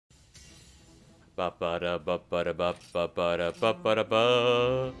Ba ba da ba ba da ba ba ba da ba ba da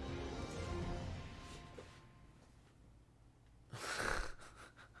ba.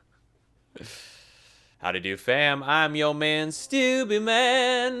 Howdy do, fam? I'm your man,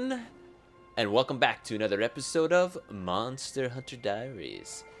 SteubeMan, and welcome back to another episode of Monster Hunter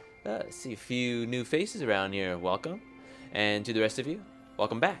Diaries. I see a few new faces around here. Welcome, and to the rest of you,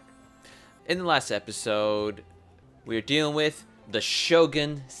 welcome back. In the last episode, we were dealing with the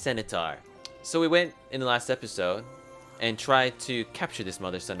Shogun Ceanataur. So we went in the last episode and tried to capture this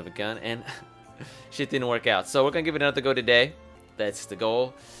mother son of a gun, and shit didn't work out. So we're gonna give it another go today. That's the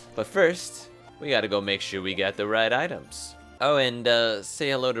goal. But first, we gotta go make sure we got the right items. Oh, and say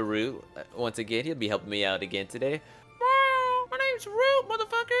hello to Root once again. He'll be helping me out again today. My name's Root,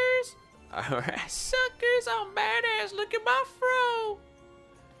 motherfuckers. Alright, suckers, I'm badass. Look at my fro.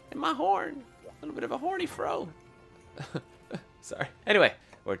 And my horn. A little bit of a horny fro. Sorry. Anyway,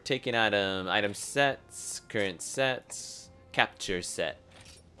 we're taking item sets, current sets, capture set.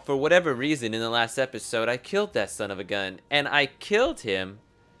 For whatever reason, in the last episode, I killed that son of a gun. And I killed him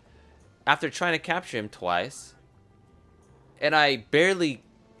after trying to capture him twice. And I barely,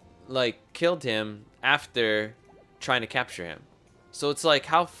 killed him after trying to capture him. So it's like,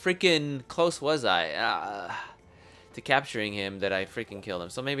 how freaking close was I to capturing him that I freaking killed him?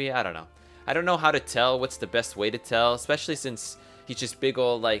 So maybe, I don't know. I don't know how to tell what's the best way to tell, especially since he's just big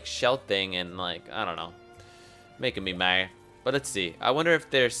old, shell thing and, I don't know. Making me mad. But let's see. I wonder if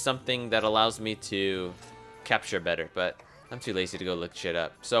there's something that allows me to capture better, but I'm too lazy to go look shit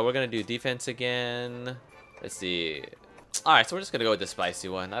up. So we're gonna do defense again. Let's see. Alright, so we're just gonna go with the spicy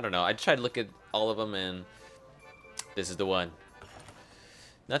one. I don't know. I tried to look at all of them and this is the one.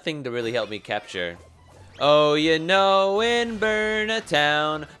 Nothing to really help me capture. Oh, you know, in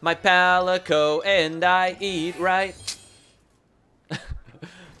Burnatown, my palico and I eat right.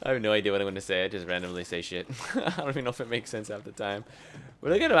 I have no idea what I'm going to say. I just randomly say shit. I don't even know if it makes sense half the time.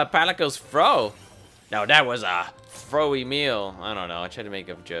 But look at my palico's fro. Now that was a fro-y meal. I don't know. I tried to make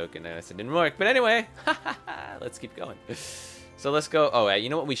a joke and it didn't work. But anyway, let's keep going. So let's go. Oh, you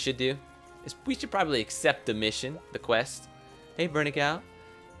know what we should do? Is we should probably accept the mission, the quest. Hey, Burnigal.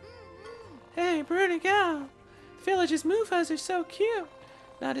 Hey, Burnigal. Village's Mufas are so cute.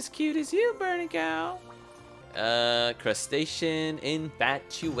 Not as cute as you, Burnigal. Crustacean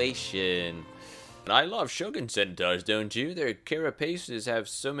infatuation. I love Shogun centaurs, don't you? Their carapaces have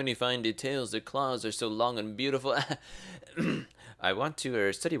so many fine details. Their claws are so long and beautiful. I want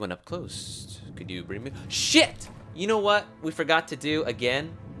to study one up close. Could you bring me? Shit! You know what we forgot to do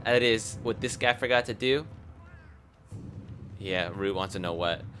again? That is what this guy forgot to do. Yeah, Root wants to know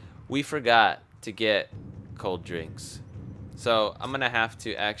what. We forgot to get cold drinks. So I'm gonna have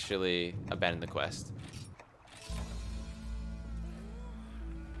to actually abandon the quest.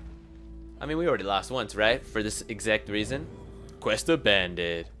 I mean, we already lost once, right? For this exact reason. Quest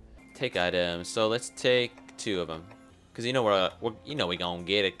abandoned. Take items. So let's take 2 of them, cause you know we're gonna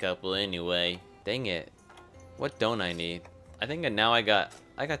get a couple anyway. Dang it! What don't I need? I think now I got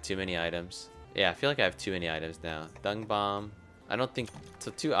too many items. Yeah, I feel like I have too many items now. Dung bomb. I don't think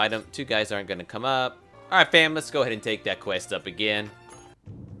so. 2 guys aren't gonna come up. All right, fam. Let's go ahead and take that quest up again.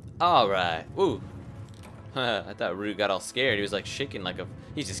 All right. Woo. I thought Rue got all scared. He was like shaking like a...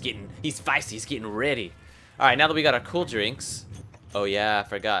 he's feisty. He's getting ready. All right, now that we got our cool drinks. Oh yeah, I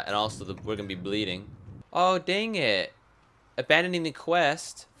forgot. And also we're gonna be bleeding. Oh dang it! Abandoning the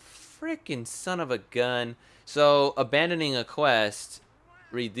quest. Freaking son of a gun. So abandoning a quest,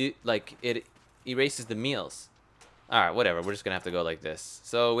 it erases the meals. All right, whatever. We're just gonna have to go like this.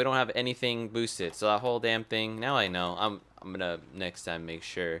 So we don't have anything boosted. So that whole damn thing. Now I know. I'm gonna next time make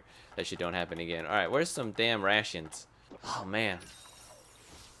sure that shit don't happen again. All right, where's some damn rations? Oh man,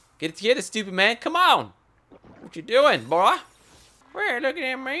 get it together, stupid man. Come on, what you doing, boy? We're looking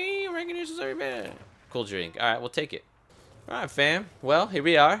at me. Ranking this is very bad. Cool drink. All right, we'll take it. All right, fam. Well, here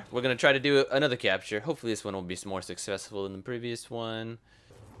we are. We're gonna try to do another capture. Hopefully, this one will be more successful than the previous one.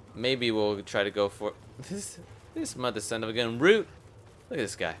 Maybe we'll try to go for this mother son of a gun. Root. Look at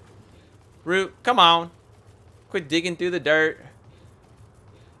this guy. Root, come on. Quit digging through the dirt.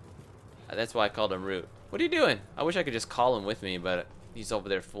 That's why I called him Root. What are you doing? I wish I could just call him with me, but he's over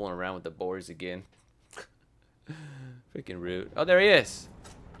there fooling around with the boars again. Freaking Root. Oh, there he is.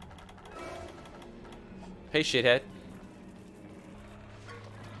 Hey, shithead.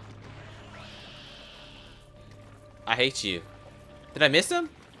 I hate you. Did I miss him?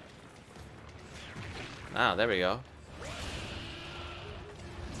 Oh, there we go.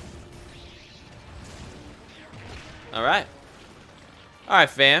 Alright. Alright,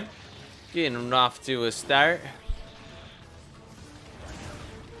 fam. Getting off to a start.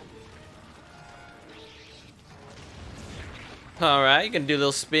 Alright, you can do a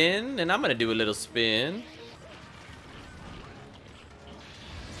little spin, and I'm gonna do a little spin.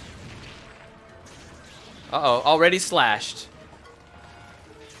 Uh-oh, already slashed.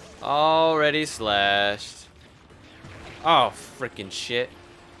 Already slashed. Oh, freaking shit.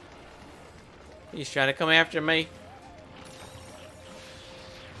 He's trying to come after me.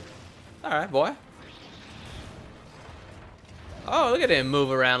 Alright, boy. Oh, look at him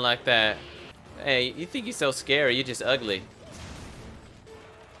move around like that. Hey, you think you're so scary, you're just ugly.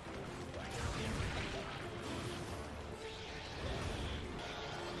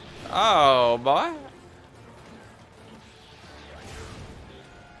 Oh, boy.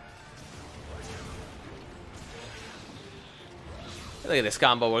 Look at this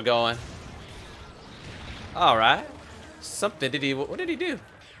combo we're going. Alright. Something did he... What did he do?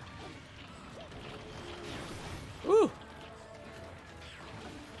 Ooh.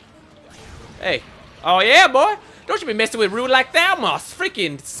 Hey. Oh, yeah, boy. Don't you be messing with Rude like that. I'm gonna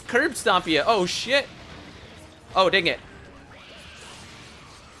freaking curb stomp you. Oh, shit. Oh, dang it.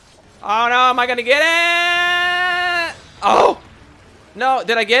 Oh, no. Am I gonna get it? Oh. No.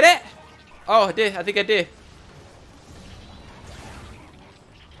 Did I get it? Oh, I did. I think I did.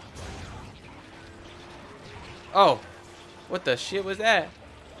 Oh. What the shit was that?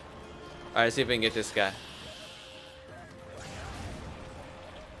 Alright, let's see if we can get this guy.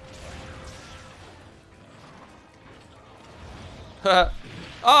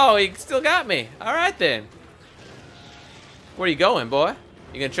 Oh, he still got me. Alright then. Where are you going, boy?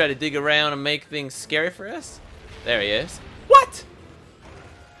 You gonna try to dig around and make things scary for us? There he is. What?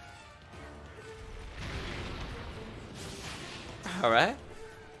 Alright.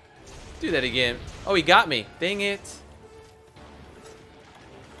 Do that again. Oh, he got me. Dang it.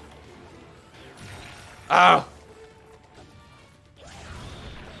 Oh.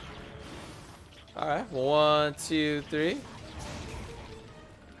 Alright. 1, 2, 3.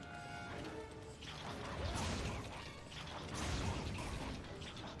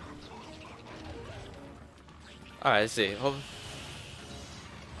 Alright, let's see.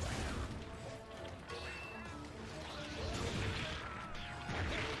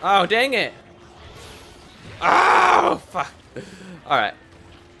 Oh, dang it. Oh, fuck. Alright.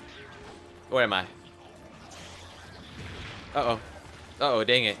 Where am I? Uh-oh. Uh-oh,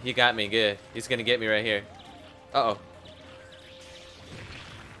 dang it. He got me. Good. He's gonna get me right here. Uh-oh.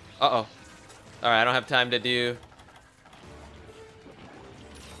 Uh-oh. Alright, I don't have time to do...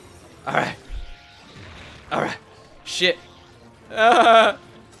 Alright. Alright. Shit. Alright.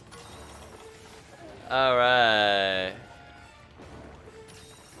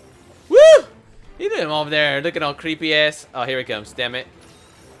 Woo! Look at him over there looking all creepy ass. Oh, here he comes. Damn it.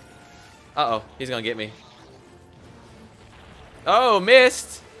 Uh-oh. He's gonna get me. Oh,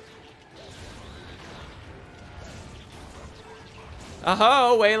 missed.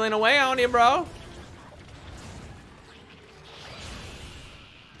 Oh, wailing away on you, bro.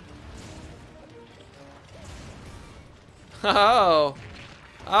 Oh.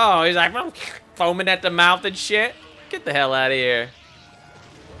 Oh, he's like foaming at the mouth and shit. Get the hell out of here.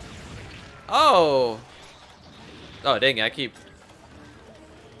 Oh. Oh, dang it. I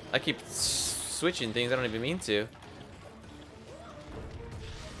keep switching things I don't even mean to.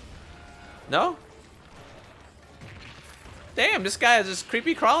 No? Damn, this guy is just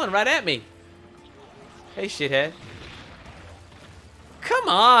creepy crawling right at me. Hey, shithead. Come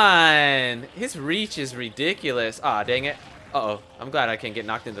on. His reach is ridiculous. Aw, dang it. Uh-oh. I'm glad I can't get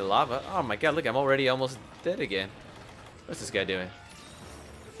knocked into the lava. Oh my god, look, I'm already almost dead again. What's this guy doing?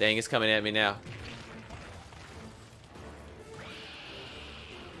 Dang, he's coming at me now.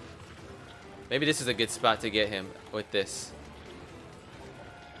 Maybe this is a good spot to get him with this.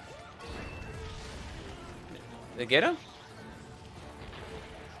 Did I get him?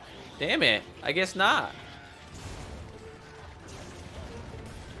 Damn it. I guess not.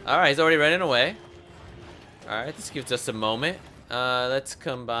 Alright, he's already running away. Alright, this gives us a moment. Let's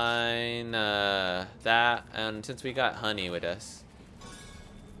combine that, and since we got honey with us.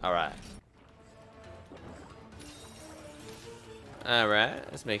 Alright.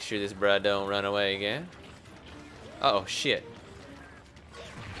 Alright, let's make sure this bruh don't run away again. Uh-oh, shit.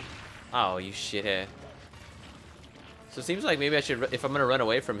 Oh, you shithead. So it seems like maybe I should, if I'm gonna run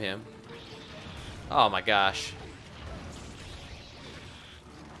away from him. Oh my gosh.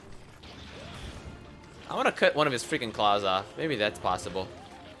 I want to cut one of his freaking claws off. Maybe that's possible.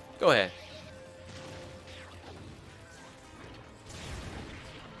 Go ahead.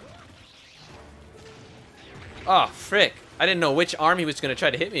 Oh, frick. I didn't know which arm he was going to try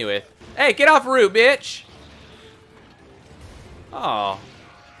to hit me with. Hey, get off root, bitch! Oh.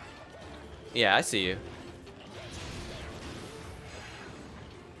 Yeah, I see you.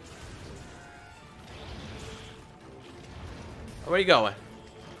 Where are you going?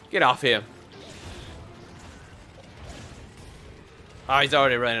 Get off him. Oh, he's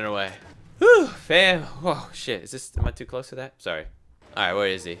already running away. Whew, fam. Oh, shit. Is this... Am I too close to that? Sorry. Alright, where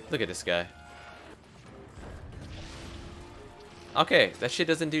is he? Look at this guy. Okay, that shit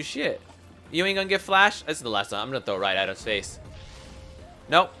doesn't do shit. You ain't gonna get flash? This is the last time. I'm gonna throw it right at his face.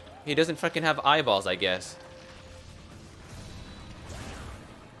 Nope. He doesn't fucking have eyeballs, I guess.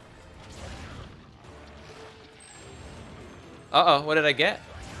 Uh-oh, what did I get?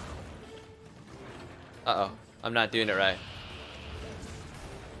 Uh-oh, I'm not doing it right.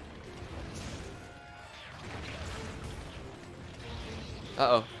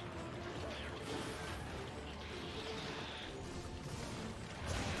 Uh-oh.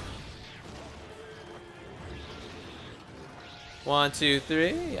 One, two,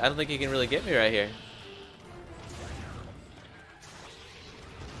 three. I don't think he can really get me right here.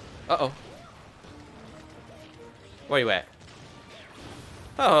 Uh-oh. Where you at?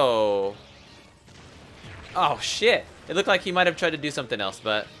 Oh. Oh, shit. It looked like he might have tried to do something else,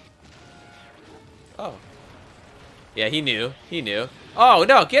 but... Oh. Yeah, he knew. He knew. Oh,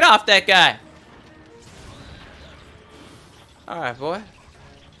 no. Get off that guy. Alright, boy.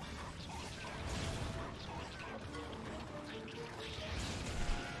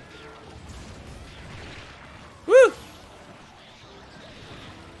 Woo!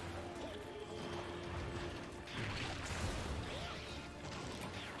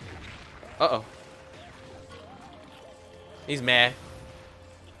 Uh-oh. He's mad.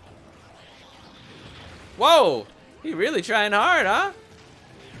 Whoa! He really trying hard, huh?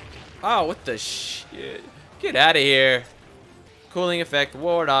 Oh, what the shit? Get out of here. Cooling effect,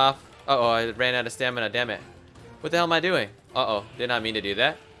 ward off. Uh-oh, I ran out of stamina, damn it. What the hell am I doing? Uh-oh, did not mean to do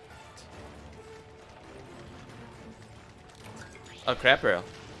that. Oh, crap barrel.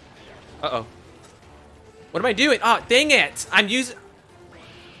 Uh-oh. What am I doing? Oh, dang it! I'm using...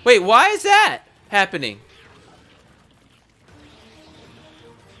 Wait, why is that happening?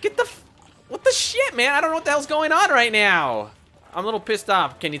 Get the... What the shit, man? I don't know what the hell's going on right now. I'm a little pissed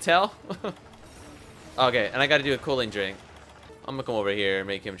off. Can you tell? Okay, and I gotta do a cooling drink. I'm gonna come over here and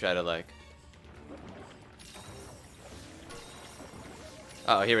make him try to, like...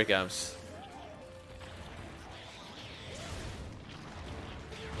 Uh-oh, here it comes.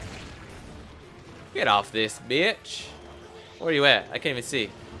 Get off this, bitch. Where are you at? I can't even see.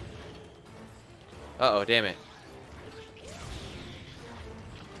 Uh-oh, damn it.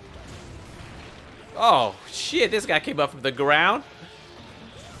 Oh, shit, this guy came up from the ground.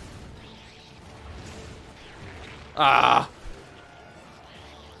 Ah.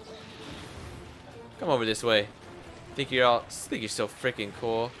 Come over this way. Think you're so freaking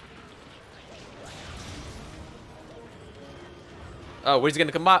cool. Oh, where's he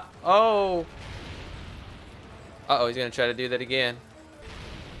gonna come up? Oh. Uh-oh, he's gonna try to do that again.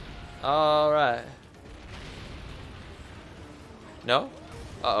 Alright. No?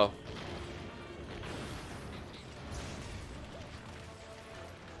 Uh-oh.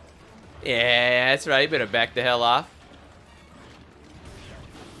 Yeah, that's right. You better back the hell off.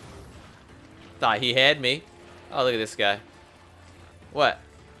 Thought he had me. Oh, look at this guy. What?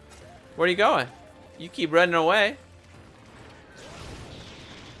 Where are you going? You keep running away.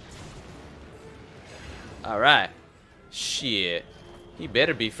 Alright. Shit. He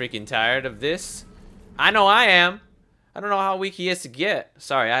better be freaking tired of this. I know I am. I don't know how weak he is to get.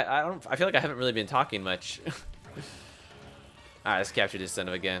 Sorry, I feel like I haven't really been talking much. Alright, let's capture this son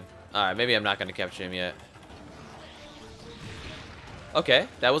of a gun. Alright, maybe I'm not gonna capture him yet. Okay,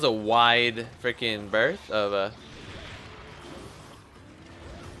 that was a wide freaking berth of a...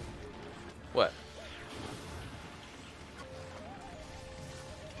 What?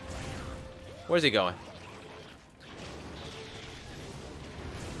 Where's he going?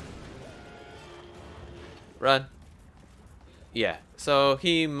 Run. Yeah, so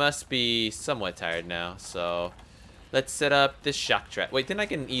he must be somewhat tired now, so let's set up this shock trap. Wait, didn't I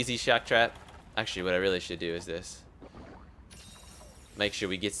get an easy shock trap? Actually, what I really should do is this. Make sure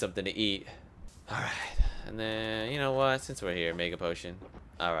we get something to eat. Alright, and then, you know what, since we're here, Mega Potion.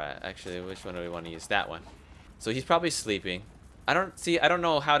 Alright, actually, which one do we want to use? That one. So he's probably sleeping. I don't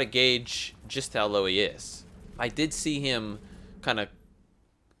know how to gauge just how low he is. I did see him kind of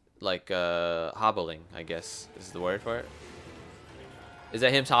like hobbling, I guess is the word for it. Is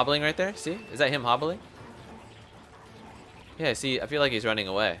that him hobbling right there? See? Is that him hobbling? Yeah, see, I feel like he's running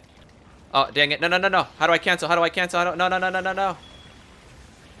away. Oh, dang it. No, no, no, no. How do I cancel? How do I cancel? No, no, no, no, no, no.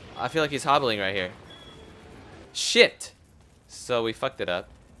 I feel like he's hobbling right here. Shit. So we fucked it up.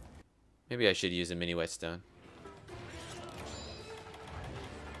 Maybe I should use a mini whetstone.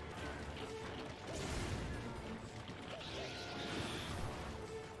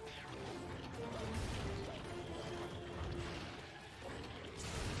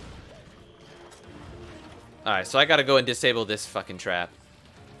 Alright, so I gotta go and disable this fucking trap.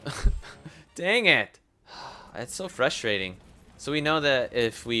 Dang it! That's so frustrating. So we know that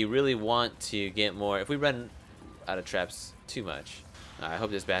if we really want to get more, if we run out of traps too much. I hope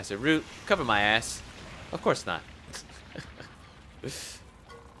this bastard root cover my ass. Of course not.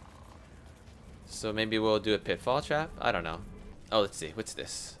 So maybe we'll do a pitfall trap? I don't know. Oh, let's see. What's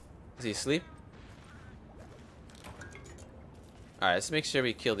this? Is he asleep? Alright, let's make sure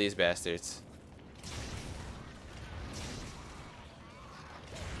we kill these bastards.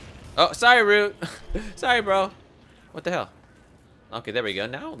 Oh, sorry, Root. Sorry, bro. What the hell? Okay, there we go.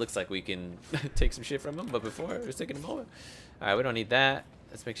 Now it looks like we can take some shit from him, but before it was taking a moment. Alright, we don't need that.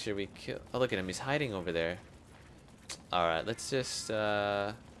 Let's make sure we kill... Oh, look at him. He's hiding over there. Alright, let's just...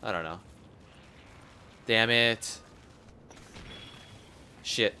 I don't know. Damn it.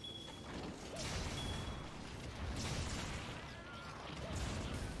 Shit.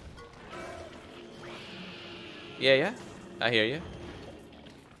 Yeah. I hear you.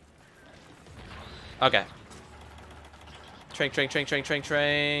 Okay.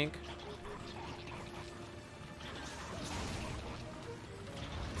 TRANQ.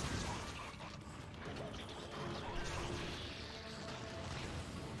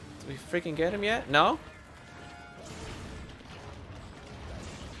 Did we freaking get him yet? No?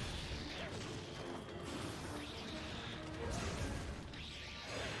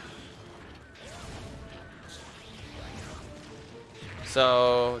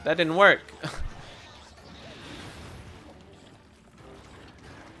 So, that didn't work.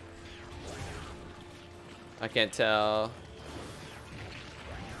 I can't tell.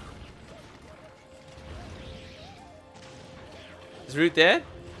 Is Root dead?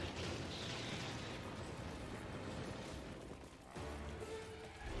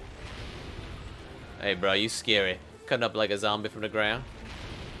 Hey bro, you scary. Cutting up like a zombie from the ground.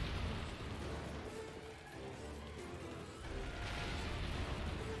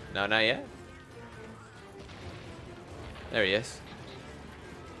 No, not yet. There he is.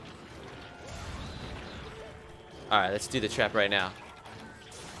 Alright, let's do the trap right now.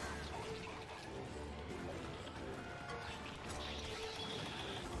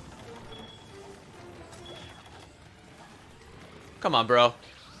 Come on, bro.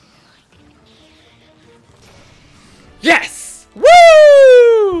 Yes!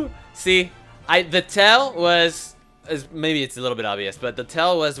 Woo! See, the tell was... maybe it's a little bit obvious, but the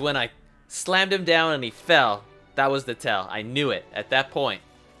tell was when I slammed him down and he fell. That was the tell. I knew it at that point.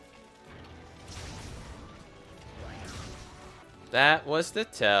 That was the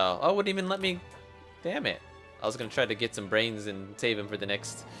tell. Oh, it wouldn't even let me... Damn it. I was going to try to get some brains and save him for the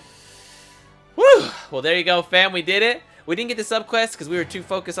next... Woo! Well, there you go, fam. We did it. We didn't get the sub-quest because we were too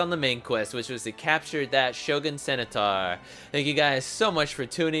focused on the main quest, which was to capture that Shogun Ceanataur. Thank you guys so much for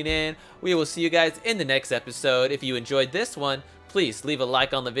tuning in. We will see you guys in the next episode. If you enjoyed this one, please leave a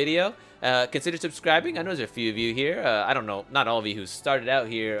like on the video. Consider subscribing. I know there's a few of you here. I don't know, not all of you who started out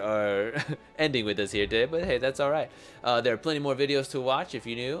here are ending with us here today, but hey, that's alright. There are plenty more videos to watch if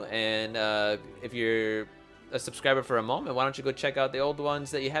you're new, and if you're a subscriber for a moment, why don't you go check out the old ones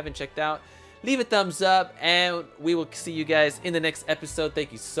that you haven't checked out. Leave a thumbs up, and we will see you guys in the next episode.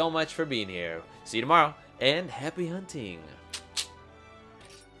 Thank you so much for being here. See you tomorrow, and happy hunting.